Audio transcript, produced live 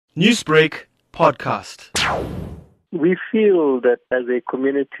Newsbreak podcast. We feel that as a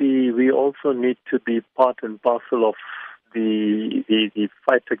community, we also need to be part and parcel of the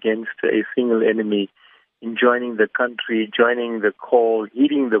fight against a single enemy in joining the country, joining the call,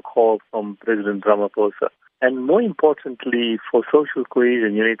 heeding the call from President Ramaphosa. And more importantly, for social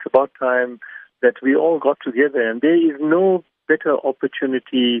cohesion, it's about time that we all got together, and there is no better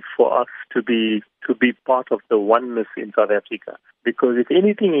opportunity for us to be part of the oneness in South Africa. Because if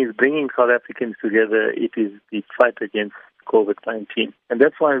anything is bringing South Africans together, it is the fight against COVID-19. And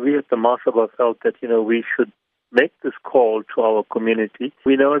that's why we at the Maha Sabha felt that, we should make this call to our community.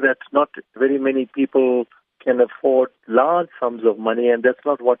 We know that not very many people can afford large sums of money, and that's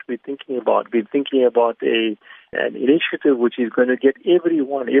not what we're thinking about. We're thinking about an initiative which is going to get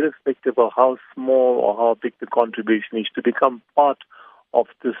everyone, irrespective of how small or how big the contribution is, to become part of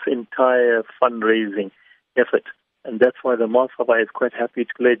this entire fundraising effort. And that's why the Maha Sabha is quite happy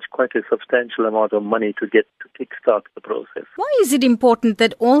to pledge quite a substantial amount of money to kickstart the process. Why is it important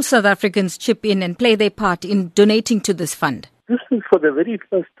that all South Africans chip in and play their part in donating to this fund? This is for the very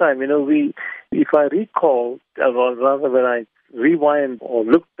first time. If I recall, or rather when I rewind or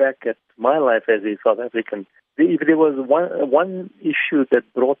look back at my life as a South African, if there was one issue that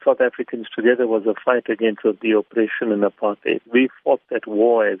brought South Africans together was a fight against the oppression and apartheid. We fought that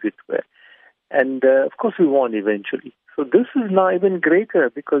war, as it were. And, of course, we won eventually. So this is now even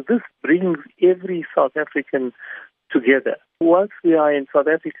greater because this brings every South African together. Once we are in South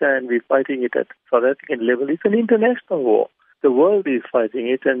Africa and we're fighting it at South African level, it's an international war. The world is fighting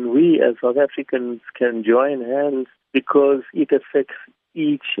it, and we as South Africans can join hands because it affects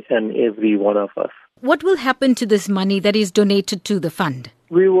each and every one of us. What will happen to this money that is donated to the fund?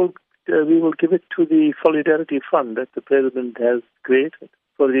 We will give it to the Solidarity Fund that the President has created,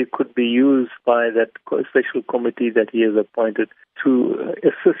 so that it could be used by that special committee that he has appointed to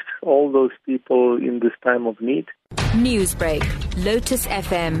assist all those people in this time of need. Newsbreak, Lotus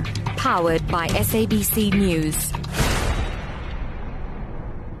FM, powered by SABC News.